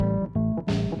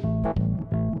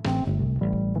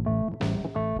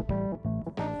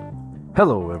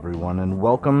Hello everyone, and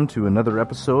welcome to another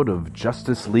episode of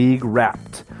Justice League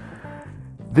Wrapped.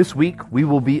 This week we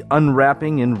will be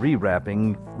unwrapping and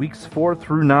rewrapping weeks 4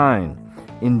 through 9.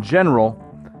 In general,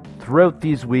 throughout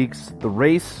these weeks, the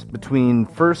race between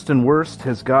first and worst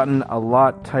has gotten a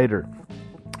lot tighter.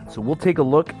 So we'll take a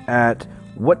look at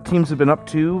what teams have been up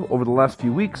to over the last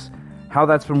few weeks, how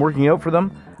that's been working out for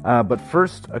them, but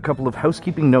first, a couple of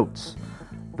housekeeping notes.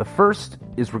 The first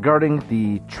is regarding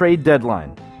the trade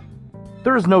deadline.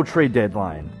 There is no trade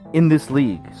deadline in this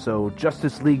league, so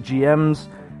Justice League GMs,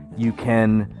 you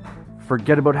can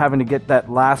forget about having to get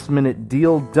that last-minute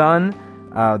deal done.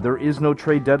 There is no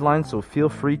trade deadline, so feel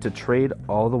free to trade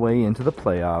all the way into the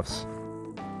playoffs.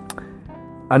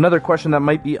 Another question that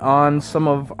might be on some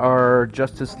of our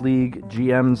Justice League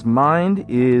GMs' mind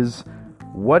is,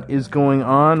 what is going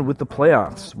on with the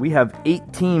playoffs? We have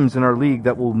 8 teams in our league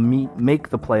that will make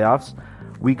the playoffs.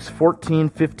 Weeks 14,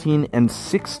 15, and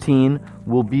 16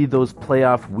 will be those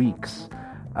playoff weeks.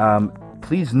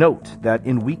 Please note that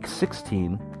in week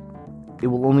 16, it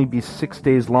will only be 6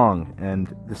 days long,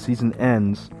 and the season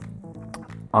ends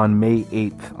on May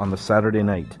 8th, on the Saturday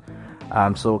night.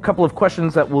 So a couple of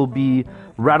questions that will be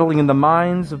rattling in the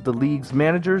minds of the league's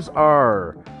managers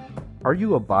are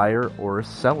you a buyer or a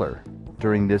seller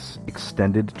during this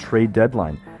extended trade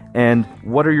deadline? And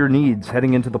what are your needs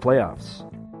heading into the playoffs?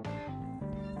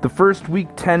 The first Week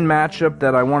 10 matchup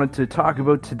that I wanted to talk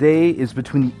about today is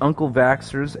between the Uncle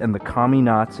Vaxxers and the Commie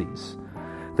Nazis.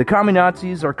 The Commie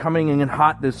Nazis are coming in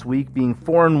hot this week, being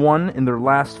 4-1 in their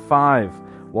last 5,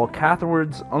 while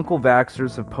Catherwood's Uncle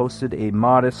Vaxxers have posted a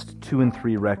modest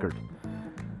 2-3 record.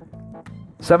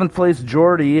 7th place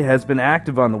Geordie has been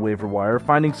active on the waiver wire,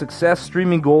 finding success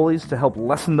streaming goalies to help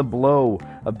lessen the blow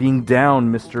of being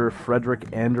down Mr. Frederick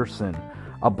Anderson.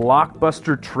 A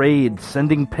blockbuster trade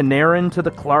sending Panarin to the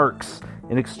Clarks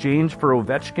in exchange for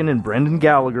Ovechkin and Brendan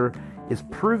Gallagher is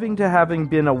proving to having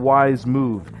been a wise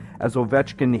move as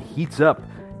Ovechkin heats up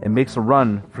and makes a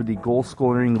run for the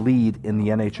goal-scoring lead in the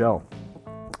NHL.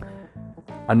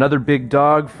 Another big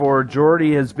dog for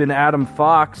Geordie has been Adam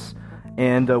Fox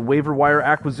and waiver wire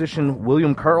acquisition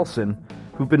William Karlsson,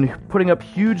 who've been putting up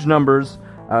huge numbers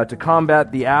to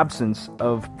combat the absence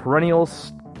of perennial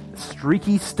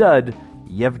streaky stud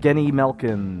Yevgeny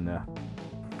Malkin.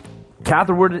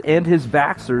 Catherwood and his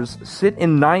Vaxxers sit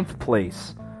in 9th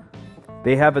place.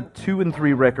 They have a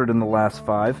 2-3 record in the last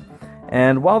 5,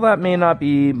 and while that may not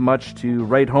be much to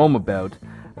write home about,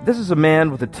 this is a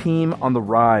man with a team on the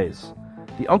rise.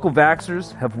 The Uncle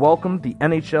Vaxxers have welcomed the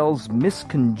NHL's Miss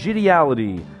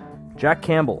Congeniality, Jack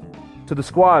Campbell, to the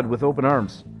squad with open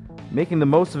arms, making the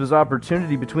most of his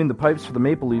opportunity between the pipes for the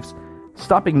Maple Leafs,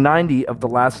 stopping 90 of the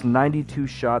last 92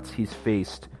 shots he's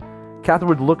faced.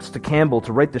 Catherwood looks to Campbell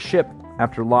to right the ship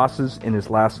after losses in his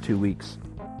last 2 weeks.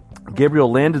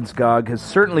 Gabriel Landeskog has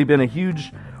certainly been a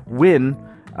huge win,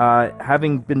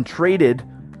 having been traded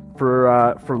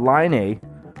for Line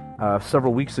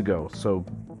several weeks ago. So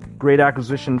great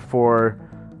acquisition for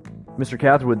Mr.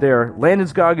 Catherwood there.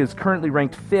 Landeskog is currently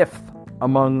ranked 5th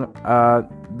among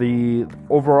the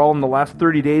overall in the last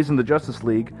 30 days in the Justice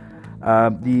League.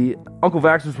 The Uncle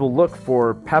Vaxxers will look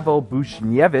for Pavel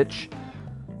Buchnevich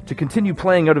to continue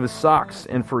playing out of his socks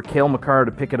and for Cale Makar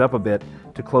to pick it up a bit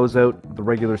to close out the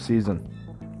regular season.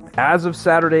 As of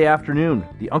Saturday afternoon,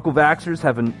 the Uncle Vaxxers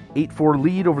have an 8-4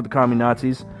 lead over the Commie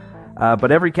Nazis,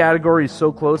 but every category is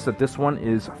so close that this one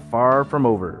is far from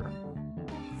over.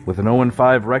 With an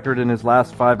 0-5 record in his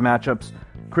last 5 matchups,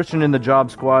 Christian and the Job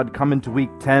Squad come into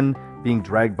Week 10 being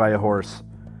dragged by a horse.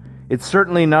 It's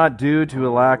certainly not due to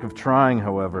a lack of trying,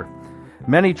 however.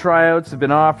 Many tryouts have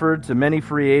been offered to many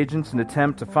free agents in an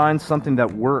attempt to find something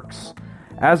that works.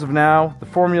 As of now, the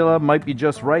formula might be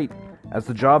just right, as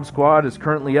the Job Squad is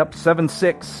currently up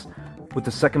 7-6 with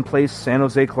the second-place San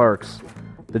Jose Clarks.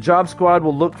 The Job Squad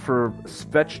will look for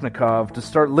Svechnikov to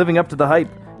start living up to the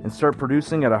hype and start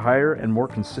producing at a higher and more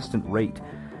consistent rate,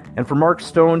 and for Mark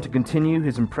Stone to continue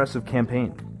his impressive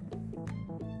campaign.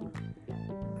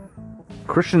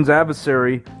 Christian's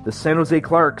adversary, the San Jose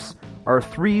Clarks, are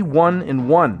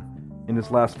 3-1-1 in his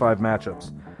last 5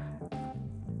 matchups.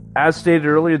 As stated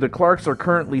earlier, the Clarks are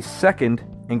currently 2nd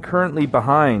and currently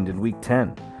behind in Week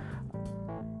 10.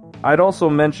 I'd also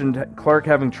mentioned Clark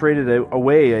having traded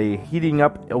away a heating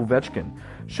up Ovechkin.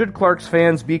 Should Clark's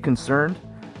fans be concerned?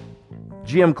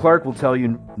 GM Clark will tell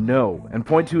you no, and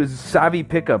point to his savvy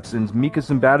pickups in Mika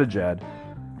Zibanejad,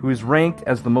 who is ranked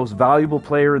as the most valuable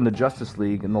player in the Justice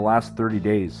League in the last 30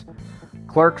 days.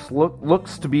 Clark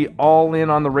looks to be all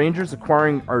in on the Rangers,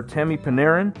 acquiring Artemi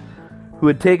Panarin, who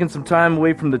had taken some time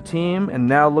away from the team and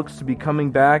now looks to be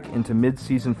coming back into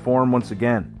mid-season form once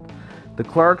again. The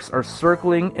Clarks are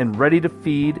circling and ready to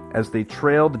feed as they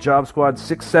trail the Job Squad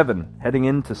 6-7 heading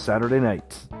into Saturday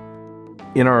night.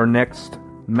 In our next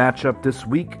matchup this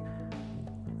week,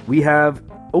 we have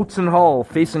Oates and Hall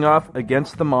facing off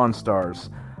against the Monstars.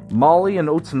 Molly and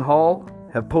Oates and Hall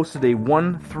have posted a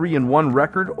 1-3-1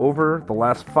 record over the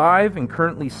last 5 and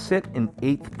currently sit in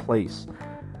 8th place.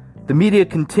 The media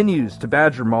continues to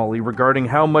badger Molly regarding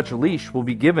how much leash will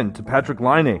be given to Patrick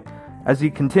Laine as he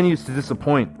continues to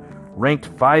disappoint, ranked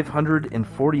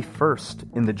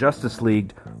 541st in the Justice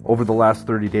League over the last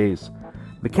 30 days.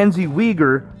 Mackenzie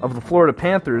Weegar of the Florida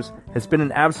Panthers has been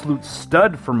an absolute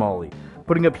stud for Molly,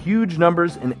 putting up huge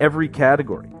numbers in every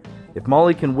category. If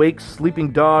Molly can wake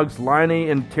sleeping dogs Laine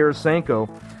and Tarasenko,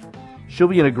 she'll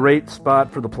be in a great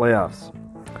spot for the playoffs.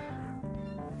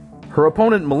 Her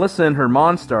opponent Melissa and her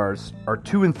Monstars are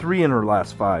 2-3 in her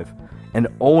last 5 and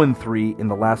 0-3 in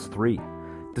the last 3.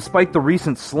 Despite the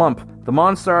recent slump, the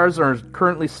Monstars are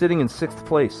currently sitting in 6th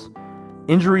place.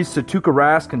 Injuries to Tuukka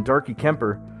Rask and Darcy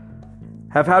Kuemper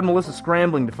have had Melissa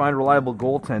scrambling to find reliable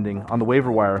goaltending on the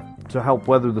waiver wire to help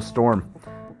weather the storm.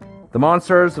 The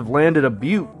Monstars have landed a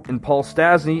beaut in Paul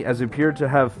Stastny as he appeared to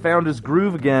have found his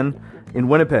groove again in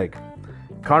Winnipeg.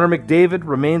 Connor McDavid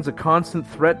remains a constant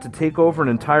threat to take over an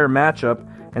entire matchup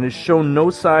and has shown no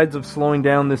signs of slowing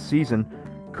down this season,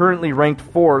 currently ranked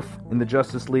 4th in the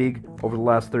Justice League over the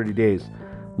last 30 days.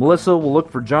 Melissa will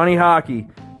look for Johnny Hockey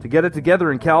to get it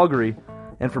together in Calgary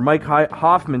and for Mike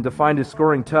Hoffman to find his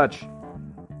scoring touch.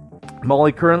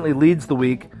 Molly currently leads the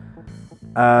week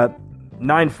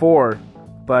 9-4,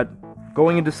 but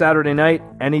going into Saturday night,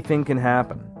 anything can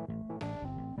happen.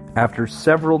 After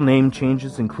several name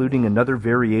changes, including another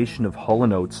variation of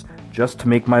Hull & Oates, just to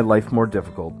make my life more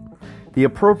difficult, the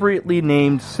appropriately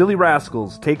named Silly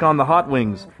Rascals take on the Hot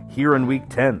Wings here in Week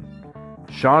 10.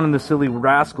 Sean and the Silly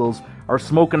Rascals are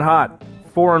smoking hot,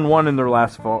 4-1 in their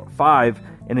last 5,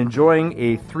 and enjoying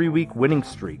a 3-week winning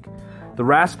streak. The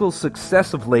Rascals'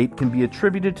 success of late can be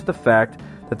attributed to the fact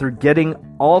that they're getting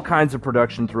all kinds of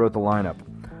production throughout the lineup.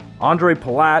 Andre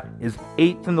Palat is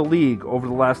 8th in the league over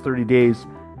the last 30 days.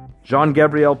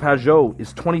 Jean-Gabriel Pageau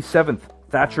is 27th.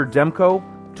 Thatcher Demko,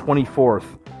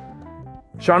 24th.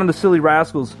 Sean and the Silly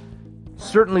Rascals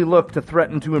certainly look to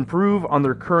threaten to improve on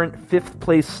their current 5th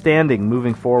place standing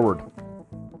moving forward.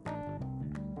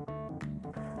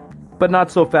 But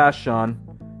not so fast, Sean.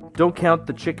 Don't count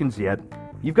the chickens yet.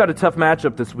 You've got a tough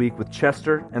matchup this week with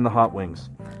Chester and the Hot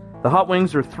Wings. The Hot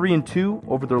Wings are 3-2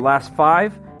 over their last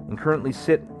 5 and currently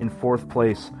sit in 4th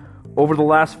place. Over the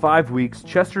last 5 weeks,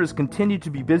 Chester has continued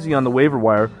to be busy on the waiver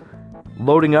wire,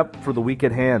 loading up for the week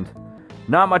at hand.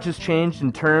 Not much has changed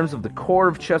in terms of the core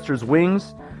of Chester's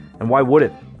Wings, and why would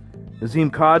it? Nazem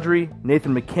Kadri,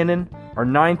 Nathan McKinnon are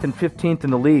 9th and 15th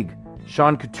in the league.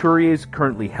 Sean Couturier is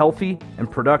currently healthy and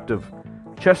productive.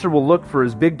 Chester will look for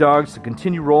his big dogs to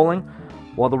continue rolling,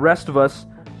 while the rest of us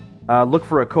look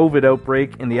for a COVID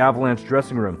outbreak in the Avalanche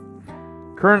dressing room.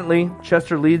 Currently,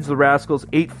 Chester leads the Rascals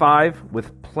 8-5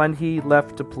 with plenty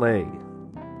left to play.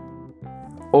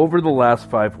 Over the last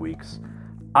 5 weeks,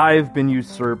 I've been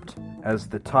usurped as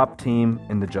the top team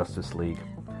in the Justice League.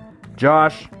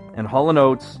 Josh and Hull &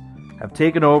 Oates have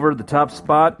taken over the top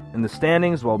spot in the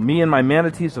standings while me and my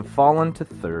Manatees have fallen to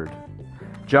 3rd.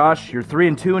 Josh, you're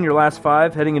 3-2 in your last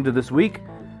 5 heading into this week,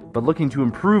 but looking to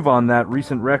improve on that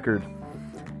recent record.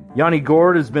 Yanni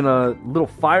Gourde has been a little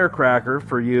firecracker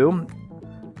for you,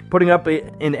 putting up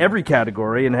in every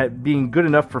category and being good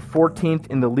enough for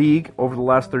 14th in the league over the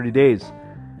last 30 days.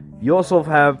 You also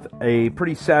have a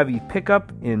pretty savvy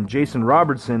pickup in Jason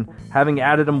Robertson, having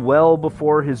added him well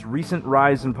before his recent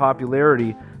rise in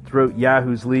popularity throughout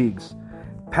Yahoo's leagues.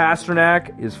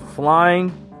 Pasternak is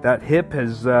flying. That hip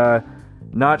has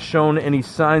not shown any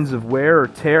signs of wear or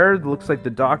tear. It looks like the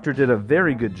doctor did a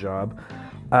very good job.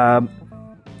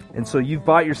 And so you've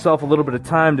bought yourself a little bit of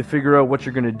time to figure out what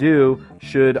you're going to do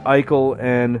should Eichel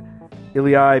and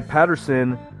Ilya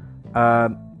Patterson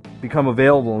become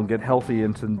available and get healthy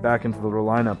back into the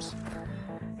lineups.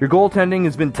 Your goaltending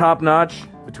has been top-notch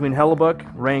between Hellebuck,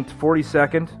 ranked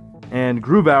 42nd, and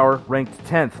Grubauer, ranked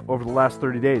 10th over the last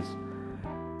 30 days.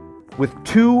 With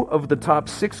 2 of the top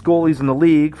 6 goalies in the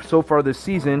league so far this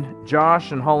season,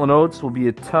 Josh and Hull & Oates will be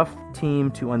a tough team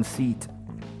to unseat.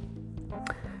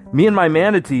 Me and my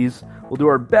Manatees will do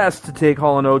our best to take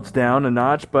Hull & Oates down a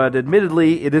notch, but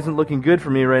admittedly, it isn't looking good for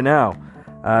me right now.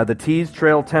 The Tees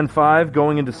trail 10-5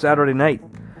 going into Saturday night.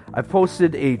 I've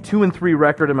posted a 2-3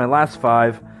 record in my last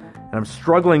 5, and I'm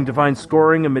struggling to find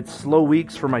scoring amidst slow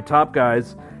weeks for my top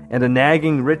guys and a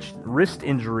nagging wrist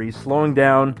injury slowing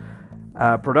down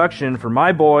production for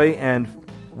my boy and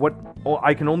what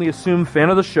I can only assume fan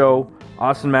of the show,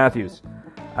 Austin Matthews.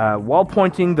 While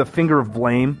pointing the finger of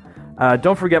blame,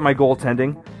 don't forget my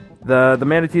goaltending. The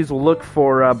Manatees will look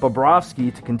for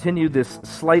Bobrovsky to continue this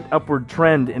slight upward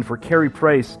trend and for Carey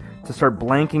Price to start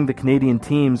blanking the Canadian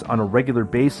teams on a regular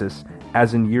basis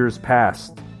as in years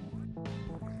past.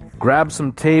 Grab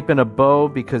some tape and a bow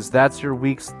because that's your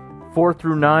weeks 4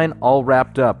 through 9 all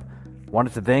wrapped up.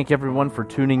 Wanted to thank everyone for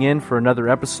tuning in for another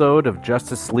episode of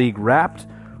Justice League Wrapped,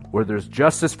 where there's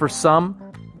justice for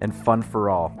some and fun for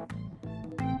all.